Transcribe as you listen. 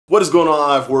What is going on,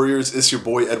 Hive Warriors? It's your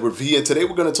boy Edward V, and today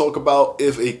we're going to talk about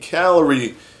if a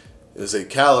calorie is a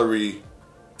calorie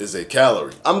is a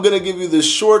calorie. I'm going to give you the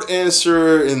short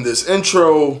answer in this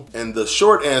intro, and the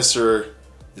short answer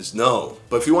is no.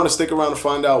 But if you want to stick around to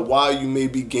find out why you may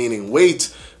be gaining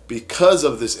weight because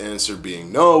of this answer being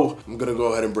no, I'm going to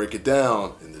go ahead and break it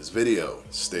down in this video.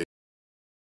 Stay.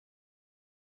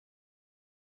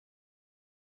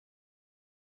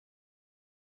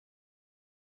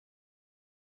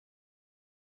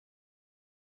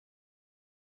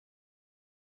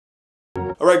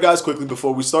 Alright guys, quickly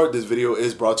before we start, this video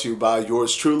is brought to you by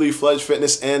yours truly, Fledge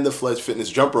Fitness and the Fledge Fitness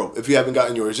Jump Rope. If you haven't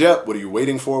gotten yours yet, what are you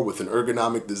waiting for? With an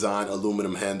ergonomic design,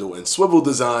 aluminum handle, and swivel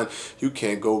design, you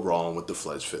can't go wrong with the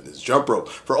Fledge Fitness Jump Rope.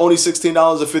 For only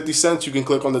 $16.50, you can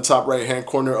click on the top right hand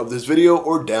corner of this video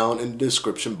or down in the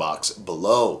description box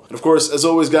below. And of course, as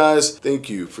always guys, thank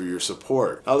you for your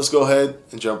support. Now let's go ahead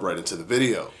and jump right into the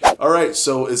video. Alright,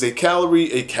 so is a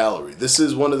calorie a calorie? This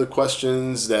is one of the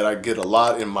questions that I get a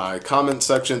lot in my comment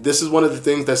section. This is one of the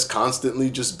things that's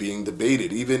constantly just being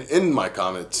debated, even in my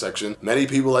comment section. Many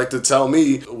people like to tell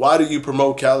me, why do you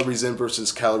promote calories in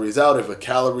versus calories out? If a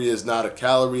calorie is not a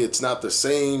calorie, it's not the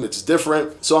same, it's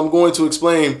different. So I'm going to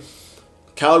explain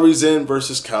calories in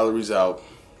versus calories out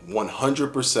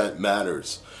 100%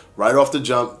 matters. Right off the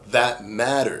jump, that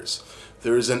matters.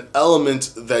 There is an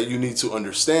element that you need to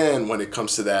understand when it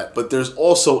comes to that, but there's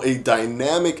also a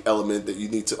dynamic element that you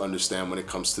need to understand when it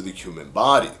comes to the human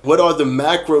body. What are the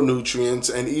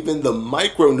macronutrients and even the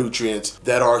micronutrients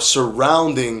that are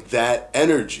surrounding that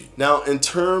energy? Now, in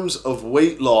terms of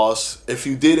weight loss, if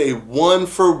you did a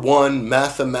one-for-one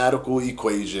mathematical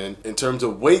equation in terms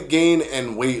of weight gain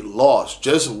and weight loss,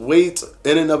 just weight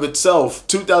in and of itself,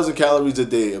 2,000 calories a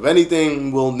day of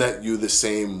anything will net you the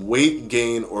same weight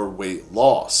gain or weight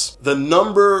loss. The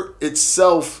number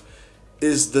itself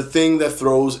is the thing that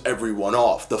throws everyone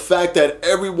off. The fact that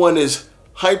everyone is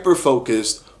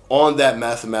hyper-focused on that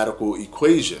mathematical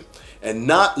equation and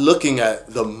not looking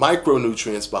at the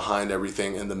micronutrients behind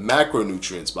everything and the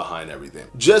macronutrients behind everything.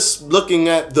 Just looking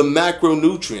at the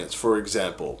macronutrients, for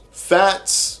example,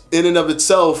 fats in and of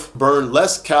itself burn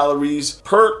less calories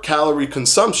per calorie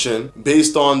consumption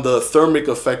based on the thermic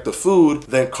effect of food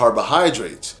than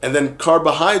carbohydrates. And then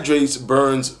carbohydrates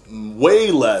burns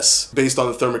way less based on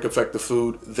the thermic effect of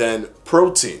food than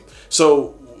protein. So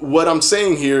what I'm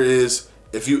saying here is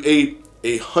if you ate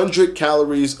 100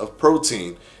 calories of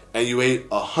protein and you ate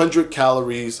 100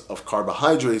 calories of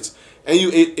carbohydrates and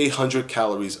you ate 100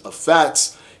 calories of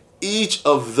fats, each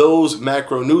of those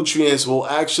macronutrients will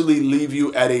actually leave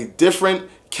you at a different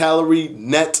calorie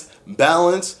net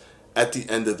balance at the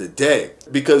end of the day.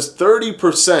 Because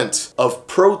 30% of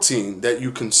protein that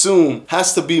you consume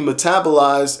has to be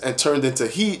metabolized and turned into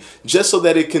heat just so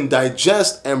that it can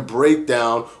digest and break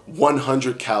down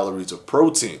 100 calories of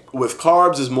protein. With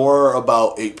carbs is more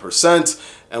about 8%,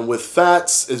 and with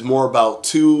fats is more about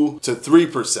 2 to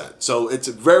 3%. So it's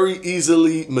very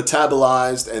easily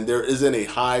metabolized and there isn't a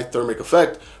high thermic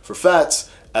effect for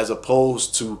fats as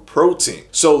opposed to protein.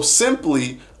 So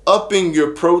simply upping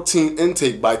your protein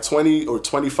intake by 20 or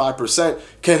 25%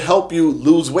 can help you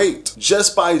lose weight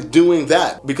just by doing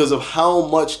that because of how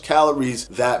much calories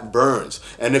that burns.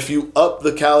 And if you up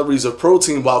the calories of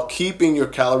protein while keeping your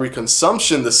calorie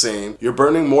consumption the same, you're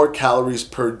burning more calories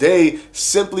per day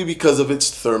simply because of its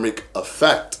thermic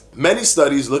effect. Many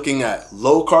studies looking at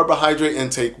low carbohydrate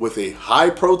intake with a high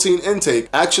protein intake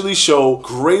actually show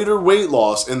greater weight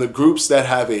loss in the groups that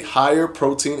have a higher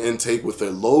protein intake with a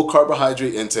low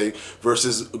carbohydrate intake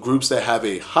versus groups that have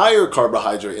a higher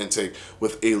carbohydrate intake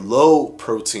with a low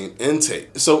protein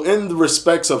intake. So in the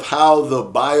respects of how the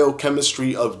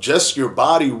biochemistry of just your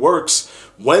body works,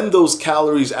 when those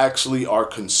calories actually are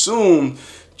consumed,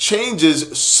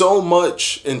 changes so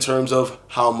much in terms of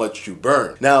how much you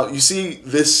burn. Now, you see,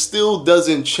 this still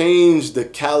doesn't change the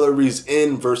calories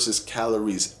in versus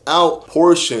calories out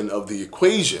portion of the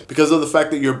equation because of the fact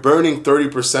that you're burning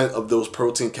 30% of those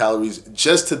protein calories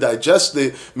just to digest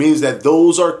it means that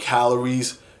those are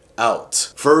calories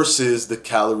out versus the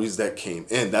calories that came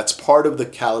in. That's part of the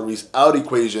calories out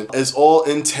equation. It's all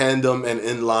in tandem and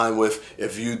in line with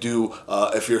if you do,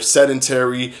 if you're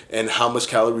sedentary and how much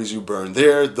calories you burn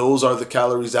there. Those are the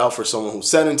calories out for someone who's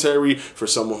sedentary, for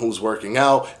someone who's working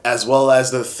out, as well as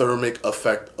the thermic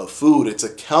effect of food. It's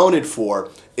accounted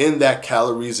for in that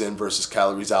calories in versus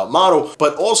calories out model,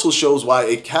 but also shows why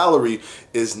a calorie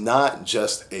is not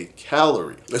just a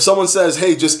calorie. If someone says,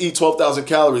 hey, just eat 12,000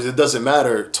 calories, it doesn't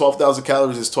matter. 12,000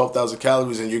 calories is 12,000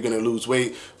 calories and you're gonna lose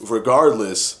weight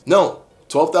regardless. No,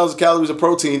 12,000 calories of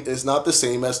protein is not the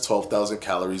same as 12,000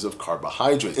 calories of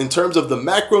carbohydrate. In terms of the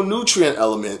macronutrient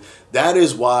element, that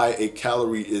is why a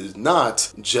calorie is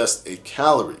not just a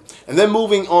calorie. And then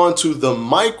moving on to the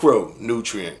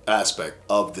micronutrient aspect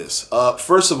of this.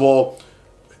 First of all,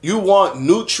 you want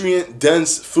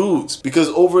nutrient-dense foods because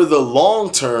over the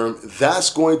long term,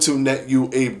 that's going to net you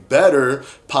a better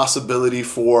possibility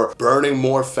for burning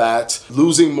more fat,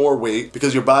 losing more weight,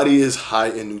 because your body is high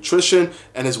in nutrition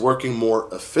and is working more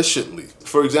efficiently.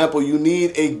 For example, you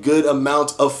need a good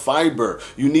amount of fiber.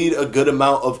 You need a good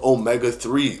amount of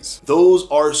omega-3s. Those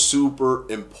are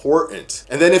super important.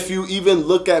 And then if you even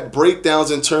look at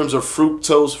breakdowns in terms of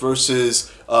fructose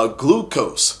versus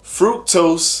glucose,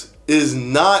 fructose is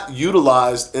not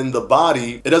utilized in the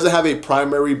body. It doesn't have a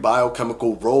primary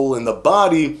biochemical role in the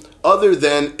body other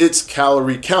than its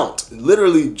calorie count.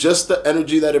 Literally just the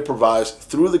energy that it provides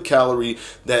through the calorie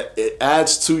that it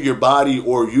adds to your body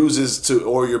or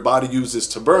your body uses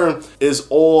to burn is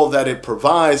all that it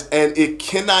provides, and it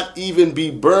cannot even be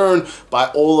burned by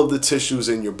all of the tissues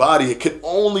in your body. It can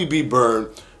only be burned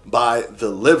by the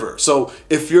liver. So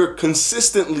if you're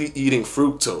consistently eating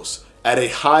fructose at a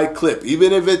high clip,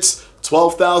 even if it's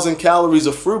 12,000 calories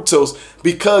of fructose,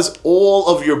 because all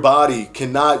of your body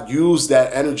cannot use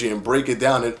that energy and break it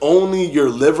down, and only your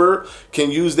liver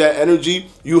can use that energy,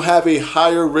 you have a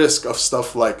higher risk of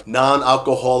stuff like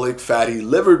non-alcoholic fatty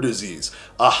liver disease,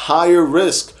 a higher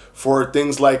risk for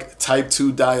things like type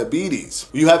 2 diabetes.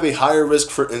 You have a higher risk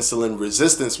for insulin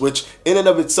resistance, which in and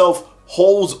of itself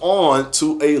holds on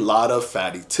to a lot of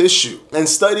fatty tissue. And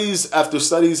studies after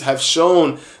studies have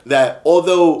shown that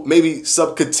although maybe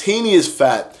subcutaneous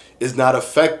fat is not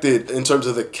affected in terms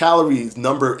of the calories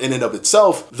number in and of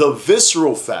itself, the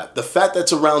visceral fat, the fat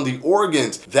that's around the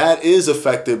organs, that is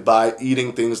affected by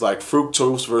eating things like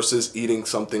fructose versus eating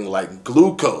something like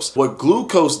glucose. What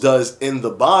glucose does in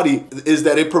the body is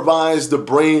that it provides the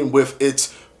brain with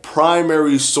its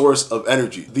primary source of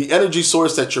energy, the energy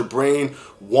source that your brain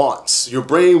wants. Your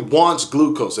brain wants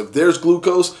glucose. If there's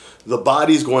glucose, the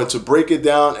body's going to break it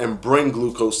down and bring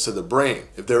glucose to the brain.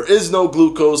 If there is no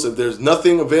glucose, if there's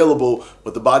nothing available,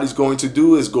 what the body's going to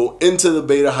do is go into the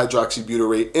beta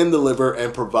hydroxybutyrate in the liver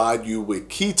and provide you with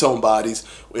ketone bodies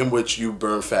in which you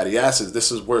burn fatty acids.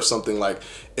 This is where something like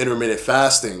intermittent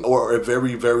fasting or a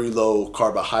very, very low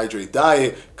carbohydrate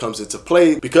diet comes into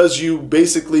play, because you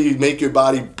basically make your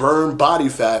body burn body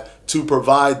fat to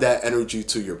provide that energy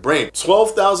to your brain.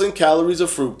 12,000 calories of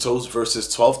fructose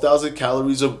versus 12,000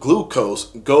 calories of glucose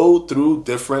go through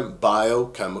different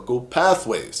biochemical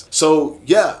pathways. So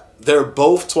yeah, they're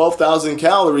both 12,000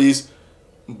 calories,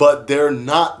 but they're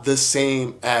not the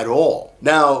same at all.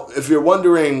 Now, if you're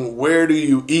wondering where do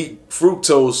you eat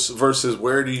fructose versus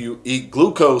where do you eat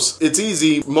glucose, it's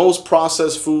easy. Most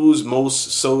processed foods,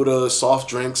 most soda, soft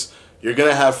drinks, you're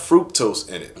gonna have fructose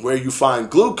in it. Where you find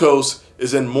glucose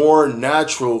is in more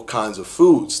natural kinds of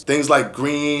foods. Things like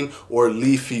green or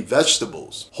leafy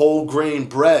vegetables, whole grain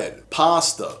bread,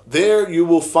 pasta. There you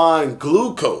will find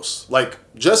glucose, like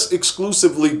just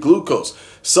exclusively glucose.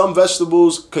 Some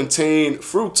vegetables contain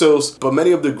fructose, but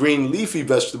many of the green leafy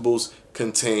vegetables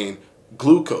contain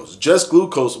glucose, just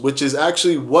glucose, which is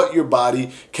actually what your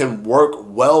body can work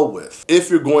well with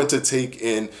if you're going to take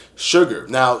in sugar.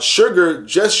 Now, sugar,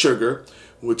 just sugar,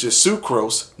 which is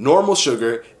sucrose, normal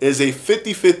sugar, is a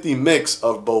 50-50 mix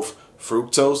of both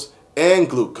fructose and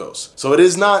glucose. So it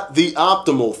is not the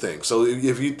optimal thing. So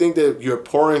if you think that you're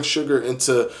pouring sugar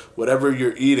into whatever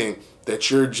you're eating, that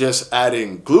you're just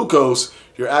adding glucose,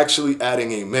 you're actually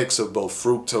adding a mix of both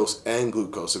fructose and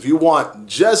glucose. If you want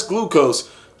just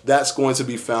glucose, that's going to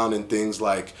be found in things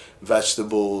like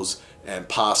vegetables and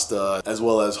pasta, as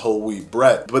well as whole wheat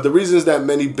bread. But the reasons that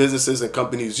many businesses and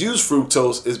companies use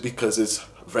fructose is because it's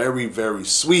very, very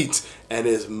sweet and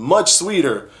is much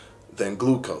sweeter than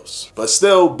glucose. But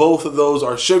still, both of those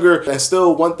are sugar, and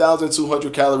still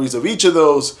 1,200 calories of each of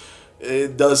those,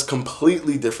 it does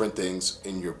completely different things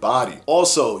in your body.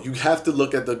 Also, you have to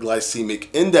look at the glycemic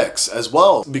index as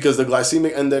well, because the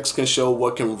glycemic index can show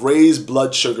what can raise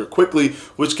blood sugar quickly,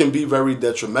 which can be very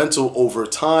detrimental over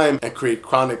time and create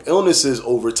chronic illnesses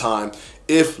over time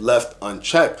if left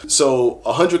unchecked. So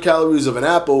 100 calories of an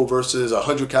apple versus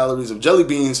 100 calories of jelly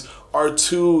beans are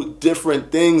two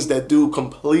different things that do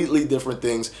completely different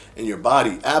things in your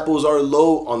body. Apples are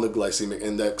low on the glycemic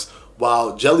index,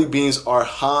 while jelly beans are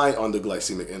high on the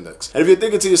glycemic index. And if you're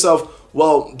thinking to yourself,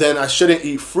 well, then I shouldn't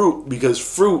eat fruit because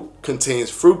fruit contains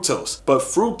fructose. But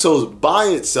fructose by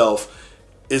itself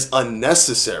is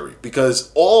unnecessary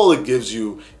because all it gives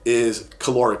you is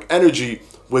caloric energy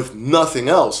with nothing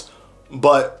else.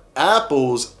 But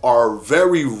apples are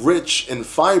very rich in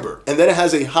fiber, and then it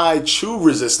has a high chew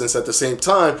resistance at the same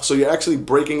time, so you're actually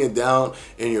breaking it down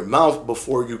in your mouth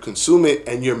before you consume it,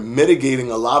 and you're mitigating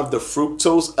a lot of the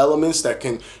fructose elements that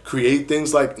can create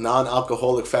things like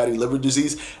non-alcoholic fatty liver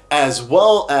disease, as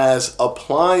well as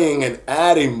applying and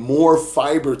adding more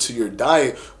fiber to your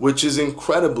diet, which is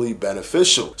incredibly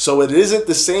beneficial. So it isn't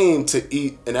the same to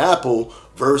eat an apple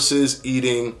versus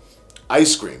eating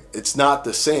ice cream. It's not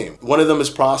the same. One of them is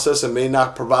processed and may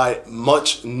not provide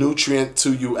much nutrient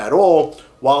to you at all,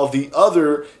 while the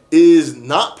other is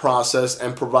not processed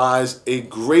and provides a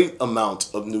great amount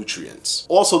of nutrients.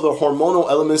 Also, the hormonal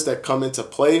elements that come into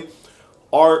play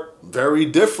are very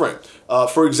different.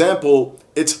 For example,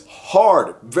 it's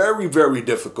hard, very, very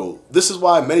difficult. This is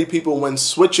why many people, when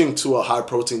switching to a high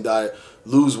protein diet,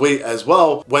 lose weight as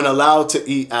well when allowed to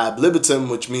eat ad libitum,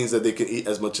 which means that they can eat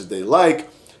as much as they like.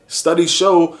 Studies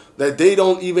show that they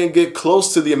don't even get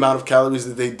close to the amount of calories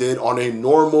that they did on a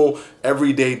normal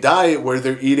everyday diet where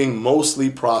they're eating mostly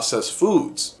processed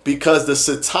foods, because the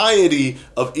satiety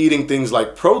of eating things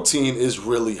like protein is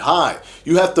really high.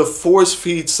 You have to force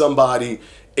feed somebody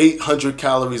 800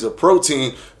 calories of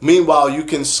protein. Meanwhile, you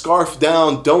can scarf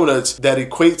down donuts that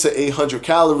equate to 800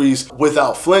 calories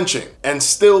without flinching and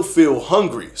still feel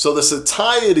hungry. So the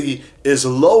satiety is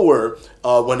lower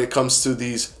when it comes to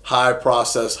these high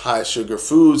processed, high sugar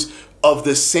foods of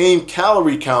the same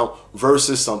calorie count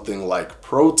versus something like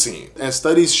protein. And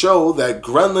studies show that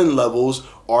ghrelin levels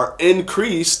are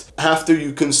increased after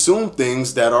you consume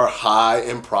things that are high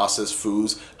in processed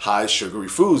foods, high sugary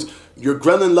foods. Your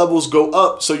ghrelin levels go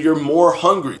up, so you're more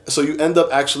hungry. So you end up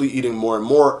actually eating more and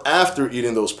more after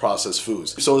eating those processed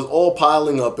foods. So it's all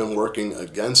piling up and working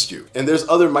against you. And there's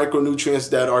other micronutrients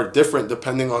that are different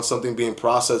depending on something being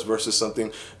processed versus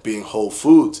something being whole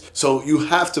foods. So you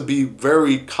have to be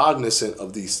very cognizant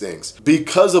of these things.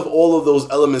 Because of all of those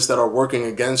elements that are working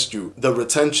against you, the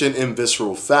retention in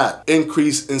visceral fat,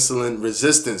 increased insulin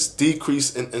resistance,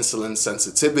 decrease in insulin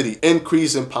sensitivity,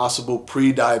 increase in possible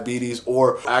pre-diabetes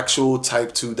or actual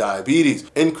type 2 diabetes,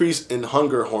 increase in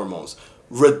hunger hormones,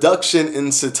 reduction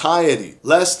in satiety,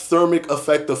 less thermic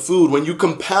effect of food. When you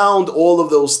compound all of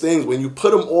those things, when you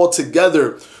put them all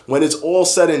together, when it's all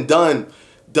said and done,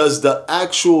 does the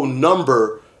actual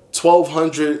number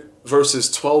 1200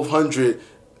 versus 1200,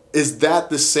 is that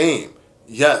the same?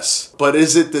 Yes. But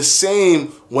is it the same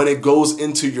when it goes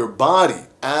into your body?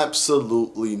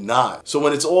 Absolutely not. So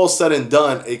when it's all said and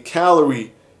done, a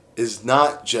calorie is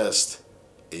not just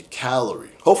a calorie.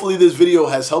 Hopefully this video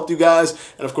has helped you guys.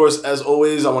 And of course, as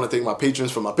always, I want to thank my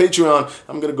patrons for my Patreon.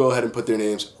 I'm going to go ahead and put their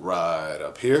names right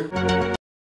up here.